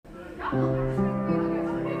Hi,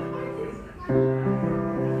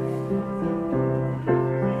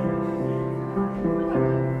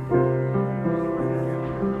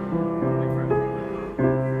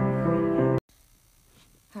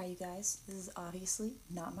 you guys. This is obviously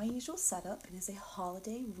not my usual setup. It is a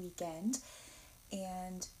holiday weekend,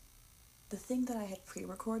 and the thing that I had pre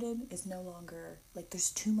recorded is no longer like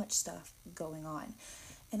there's too much stuff going on.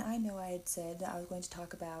 And I know I had said that I was going to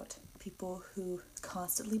talk about people who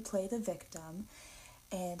constantly play the victim,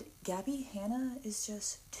 and Gabby Hanna is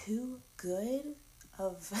just too good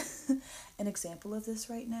of an example of this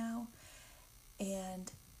right now, and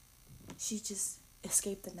she just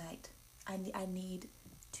escaped the night. I need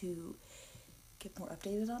to get more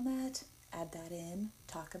updated on that, add that in,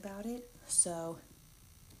 talk about it. So,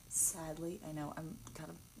 sadly, I know I'm kind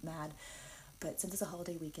of mad, but since it's a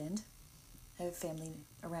holiday weekend, I have family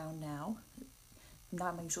around now.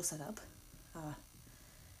 Not my usual setup.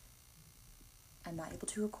 I'm not able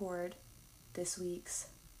to record this week's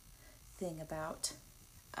thing about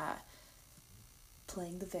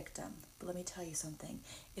playing the victim. But let me tell you something.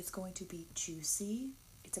 It's going to be juicy.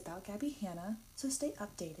 It's about Gabby Hanna, so stay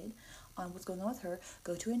updated on what's going on with her.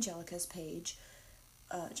 Go to Angelica's page,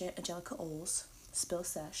 Angelica Oles, Spill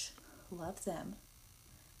Sesh. Love them.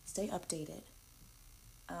 Stay updated.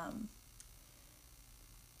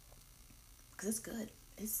 Because it's good.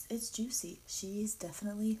 It's juicy. She's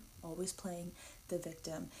definitely always playing the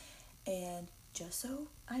victim. And just so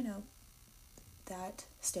I know, that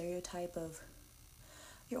stereotype of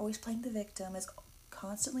you're always playing the victim is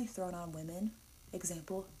constantly thrown on women.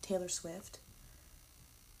 Example, Taylor Swift.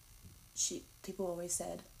 People always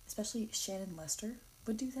said, especially Shannon Lester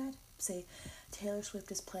would do that. Say, Taylor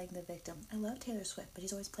Swift is playing the victim. I love Taylor Swift, but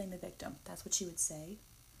she's always playing the victim. That's what she would say.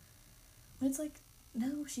 When it's like,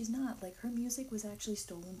 no, she's not. Like, her music was actually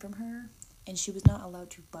stolen from her, and she was not allowed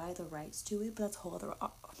to buy the rights to it, but that's a whole other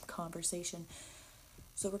conversation.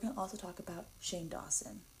 So we're going to also talk about Shane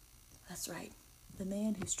Dawson. That's right. The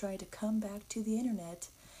man who's trying to come back to the internet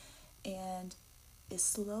and is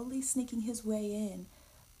slowly sneaking his way in,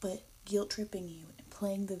 but guilt-tripping you and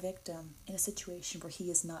playing the victim in a situation where he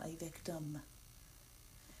is not a victim,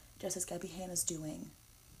 just as Gabby Hanna's doing.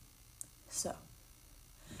 So,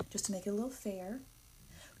 just to make it a little fair,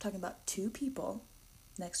 we're talking about two people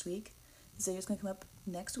next week. This video is going to come up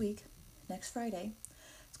next week, next Friday.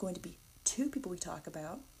 It's going to be two people we talk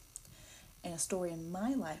about, and a story in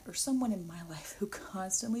my life, or someone in my life who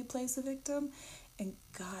constantly plays the victim. And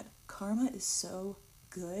God, karma is so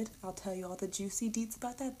good. I'll tell you all the juicy deets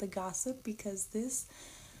about that, the gossip, because this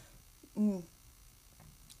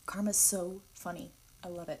karma's so funny. I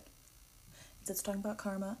love it. It's talking about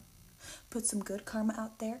karma. Put some good karma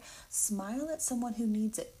out there. Smile at someone who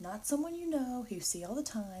needs it. Not someone you know, who you see all the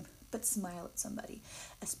time, but smile at somebody.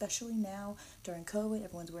 Especially now, during COVID,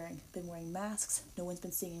 everyone's been wearing masks. No one's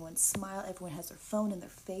been seeing anyone smile. Everyone has their phone in their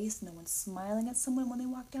face. No one's smiling at someone when they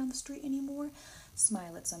walk down the street anymore.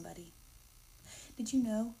 Smile at somebody. Did you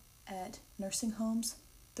know at nursing homes,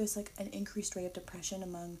 there's like an increased rate of depression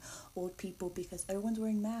among old people because everyone's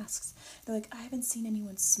wearing masks? They're like, I haven't seen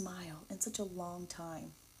anyone smile in such a long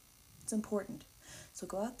time. It's important. So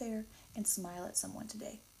go out there and smile at someone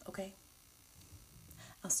today, okay?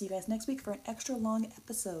 I'll see you guys next week for an extra long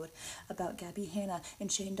episode about Gabby Hanna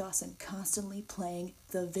and Shane Dawson constantly playing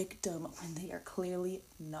the victim when they are clearly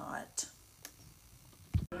not.